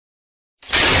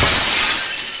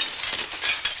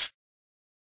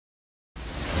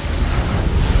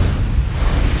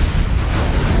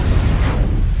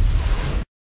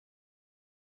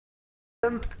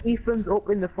Ethan's up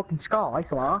in the fucking sky,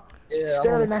 somewhere. Yeah,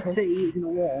 Sterling FC in the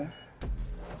wall.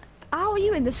 How are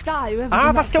you in the sky? How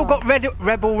have I still got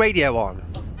Rebel Radio on?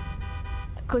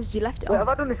 Because you left it Wait, on. have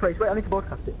I done this race? Wait, I need to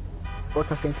broadcast it.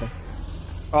 Broadcast gameplay.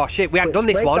 Oh shit, we haven't done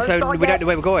this one, so we don't know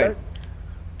where we're going.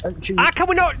 Don't cheat. How can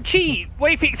we not cheat?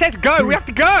 Wait, if it says go, we have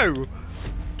to go!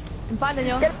 Bye,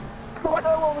 Daniel. What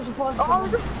was the point?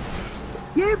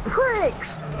 You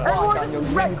pricks! Oh, Daniel,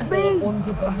 Everyone wrecks me!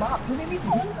 Under the map. Do you mean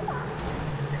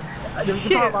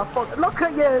Shit. Look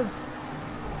at yours!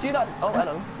 See that? Oh,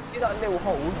 hello. See that little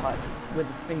hole, like, with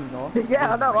the thing on?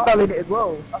 Yeah, I know, I fell in it as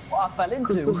well. That's what I fell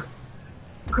into.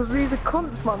 Because these are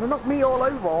cunts, man. They knocked me all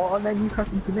over, and then you crash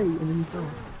into me, and then you fell.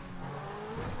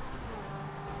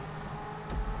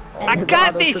 I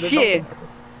got this shit!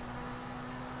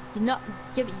 You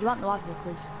want the life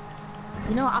because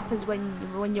you know what happens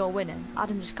when you're winning?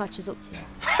 Adam just catches up to you.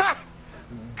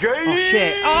 Oh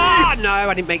shit! Oh no,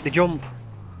 I didn't make the jump.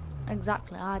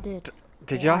 Exactly, I did.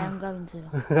 Did you? I am going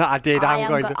to. I did. I'm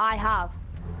going to. I have.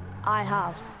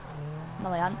 No,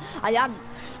 I hadn't. I hadn't.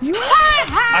 You.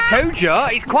 I told you,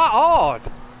 it's quite hard.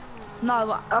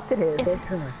 No, After here,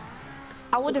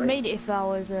 I would have made it if I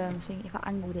was thinking if I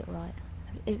angled it right.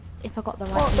 If I got the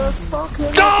right. What the fuck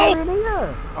is Go! going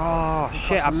here? Oh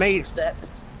shit! I made.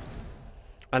 Steps.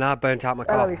 And I burnt out my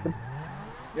Hello, car. Ethan.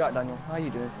 You right, Daniel? How you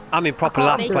doing? I'm in proper I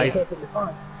last can't place.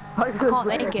 I can't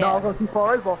make it. No, I've gone too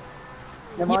far over.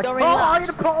 You're in I'm in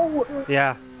last. the pole!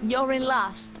 Yeah. You're in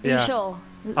last. Are Yeah. you sure?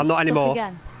 I'm not anymore. Look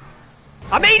again.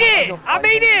 I made it! I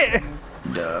made it!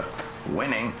 Duh.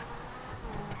 Winning.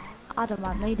 Adam,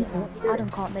 I made it. Lads. Adam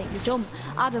can't make the jump.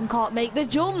 Adam can't make the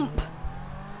jump.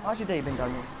 How's your day been,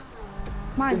 Daniel?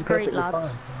 Mine's great,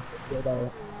 lads.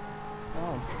 Oh,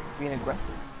 being aggressive.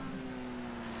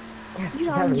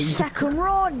 You're on your second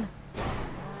run.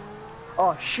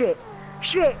 Oh shit!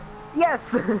 Shit!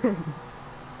 Yes!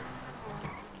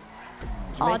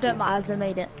 Oh, don't matter. I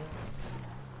made it.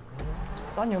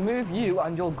 Daniel, move you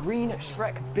and your green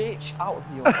Shrek bitch out of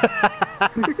here.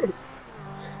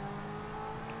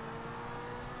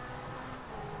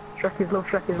 Shrek is love,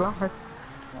 Shrek is life.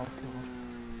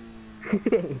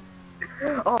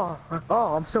 Oh,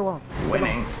 oh, I'm so on.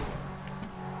 Winning.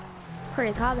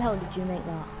 Crick, how the hell did you make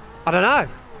that? I don't know.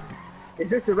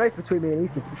 It's just a race between me and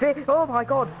Ethan. See? Oh my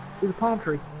god! There's a palm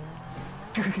tree.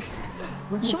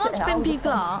 Someone's been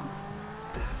people out.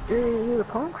 There's a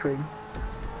palm tree.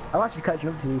 I'm actually catching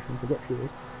up to Ethan, so get scared.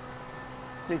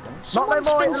 please don't. Someone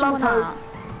no more in spin the someone lamppost. out.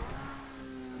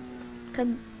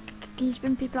 Can you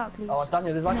spin people out, please? Oh,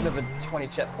 Daniel, there's like another 20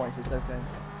 checkpoints. It's okay.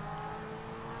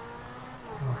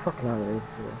 Oh, fucking hell, it is.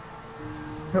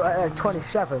 There's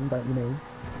 27, don't you mean?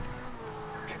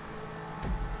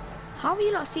 How have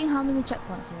you not seen how many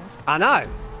checkpoints there is? I know.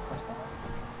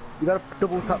 You gotta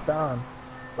double tap down.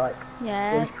 Like,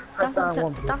 Yeah, press down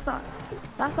once. that's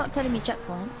not telling me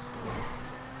checkpoints.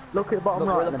 Look at the bottom Look,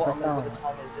 right we're at and the then press bottom, look down. what the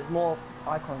time is. There's more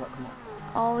icons that come up.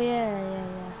 Oh yeah, I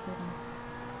see them.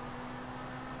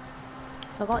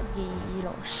 Forgot you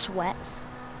little sweats.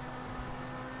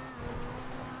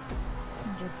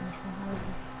 I'm joking,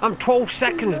 I'm 12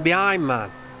 seconds behind,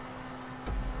 man.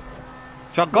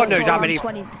 So God knows how many.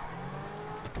 20.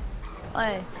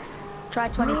 Oh, try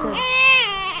 22.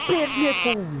 Big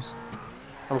nipples!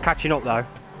 I'm catching up though.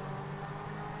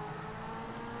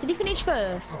 Did he finish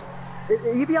first?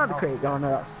 Are you behind the crate? Oh no,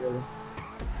 that's still.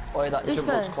 Oh, that Who's jump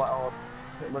looks first? quite hard.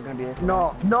 I think we're gonna be here.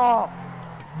 No, no!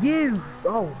 You!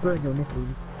 Oh, burn your nipples.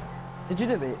 Did you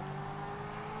do it?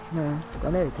 No,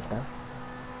 I nearly did that.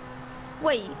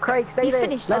 Wait, Craig, stay you there.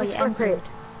 finished? Let Oh, me you sprint entered. it.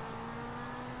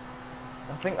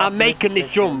 I think I'm making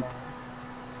this jump.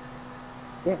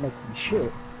 You ain't making shit.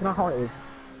 You know how hard it is.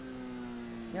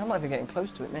 Yeah, I'm not even getting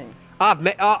close to it, me. I've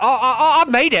made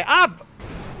it.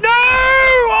 No!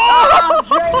 Oh,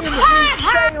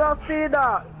 Oh! shame! I've seen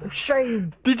that!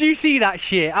 Shame! Did you see that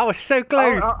shit? I was so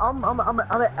close. I'm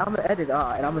an editor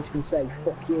and I'm just gonna say,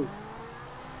 fuck you.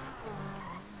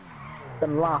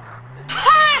 Then laugh.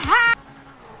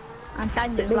 And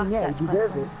Daniel's Yeah, laughed you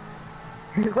deserve it.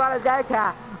 Well, it's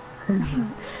okay.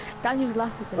 Daniel's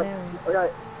laugh is hilarious.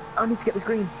 Right, I need to get this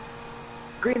green.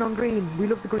 Green on green. We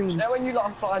love the greens. You know when you lot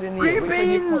are fired in the Green air, which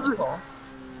way you beans! point for?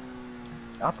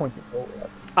 I point it forward.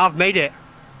 I've made it.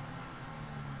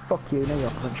 Fuck you, no you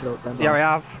haven't. Shut up then. Yeah, I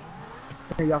have.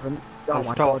 No you haven't. Oh I'm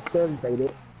my stuck. god, Sterling's made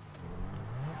it.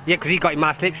 Yeah, because he got in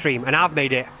my slipstream, and I've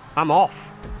made it. I'm off.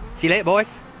 See you later,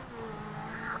 boys.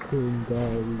 Fucking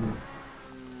days.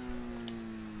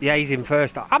 Yeah, he's in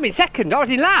first. I'm in second. I was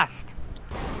in last.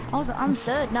 I'm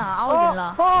third now. I was in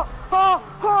last.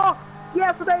 Oh!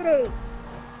 Yes, I made it!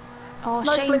 Oh,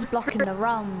 No, Shane's flip. blocking the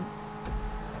ramp.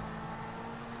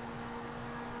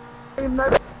 him know.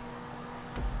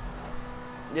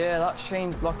 Yeah, that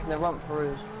Shane's blocking the ramp for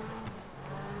us.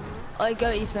 I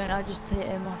go Ethan, I just hit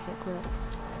him off it quick.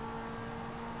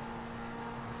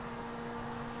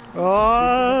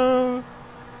 Oh!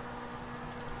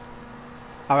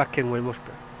 I reckon we must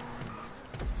be.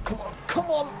 Come on, come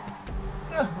on!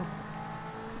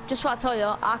 Just what I tell you,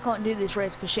 I can't do this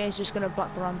race because Shane's just gonna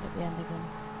block the ramp at the end again.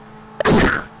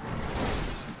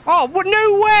 Oh, what?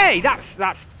 No way! That's.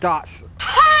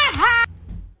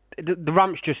 The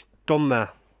ramp's just done there.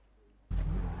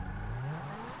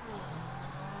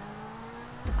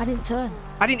 I didn't turn.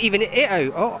 I didn't even hit it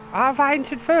out. Oh, have I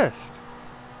entered first?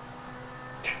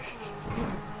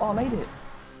 Oh, I made it.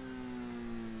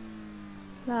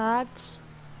 Lads.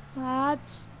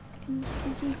 Can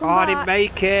you come Oh, I back? didn't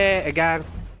make it again.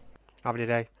 Have a good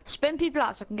day. Spin people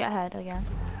out so I can get ahead again.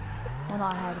 Well,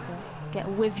 not ahead, but get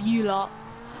with you lot.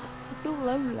 I feel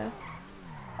lonely.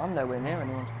 I'm nowhere near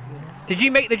anyone's computer. Did you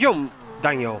make the jump,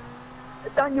 Daniel?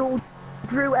 Daniel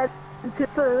drew into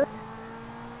first.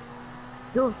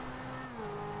 Just.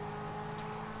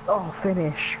 Oh,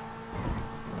 finish.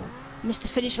 Mr.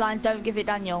 Finish Line, don't give it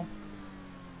Daniel.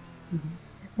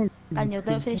 Daniel,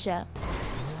 don't finish yet.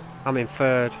 I'm in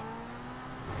third.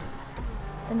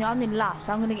 Daniel, I'm in last.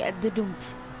 I'm gonna get a dudump.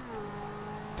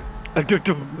 A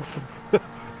dudump.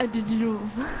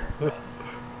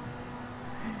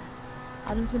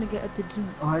 I'm just gonna get a dudump.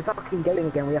 Oh, it's that fucking game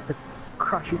again. We have to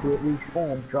crash into it,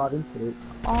 respawn, drive into it.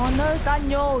 Oh no,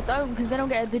 Daniel, don't, because they don't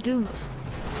get a dudump.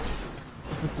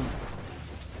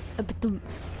 A badump.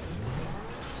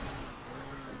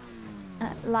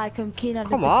 Like I'm keen on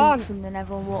Come the on. badump and then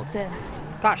everyone walks in.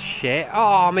 That's shit.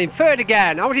 Oh, I'm in third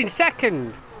again. I was in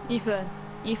second. Ethan.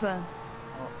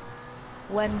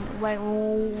 When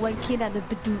Keen had the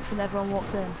badump and everyone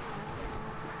walks in.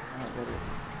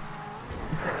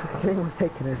 King was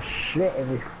taking a shit in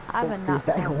this. I have a nap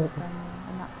time. Daniel,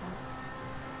 a nap time.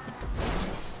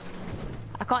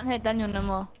 I can't hear Daniel no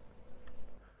more.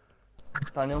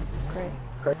 Daniel? Great.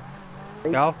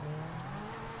 Go.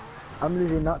 I'm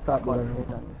losing that type Go of on, level.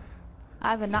 Daniel. I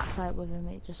have a nap type with him,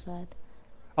 he just said.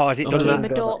 Oh, has it Oh, done yeah. that?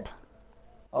 Keep it up.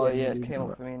 Oh Yeah, yeah, you it came do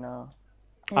up it. for me now.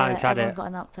 Yeah, I haven't had everyone's it. got a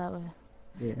nap type with him.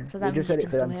 Yeah. So We that just means said you it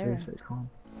can for still them hear too, him. so it's calm.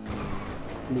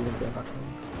 Leave him get back on.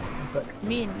 But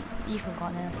Me and Ethan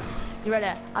can't hear him. You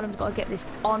ready? Adam's got to get this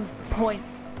on point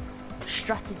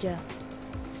strategy.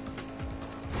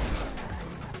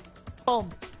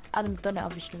 Adam's done it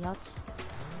obviously, lads.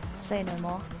 Say no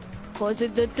more. Cause the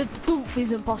doof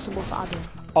is impossible for Adam.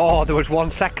 Oh, there was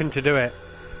 1 second to do it.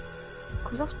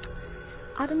 Cause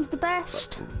Adam's the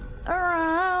best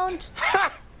around.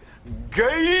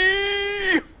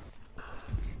 Gay!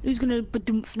 Who's gonna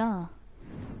badoomph now?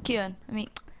 Ethan,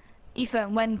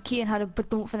 when Kian had a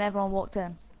badoomph and everyone walked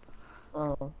in.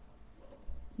 Oh.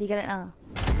 You get it now?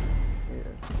 Yeah.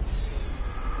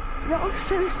 That was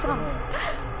so sad.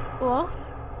 What?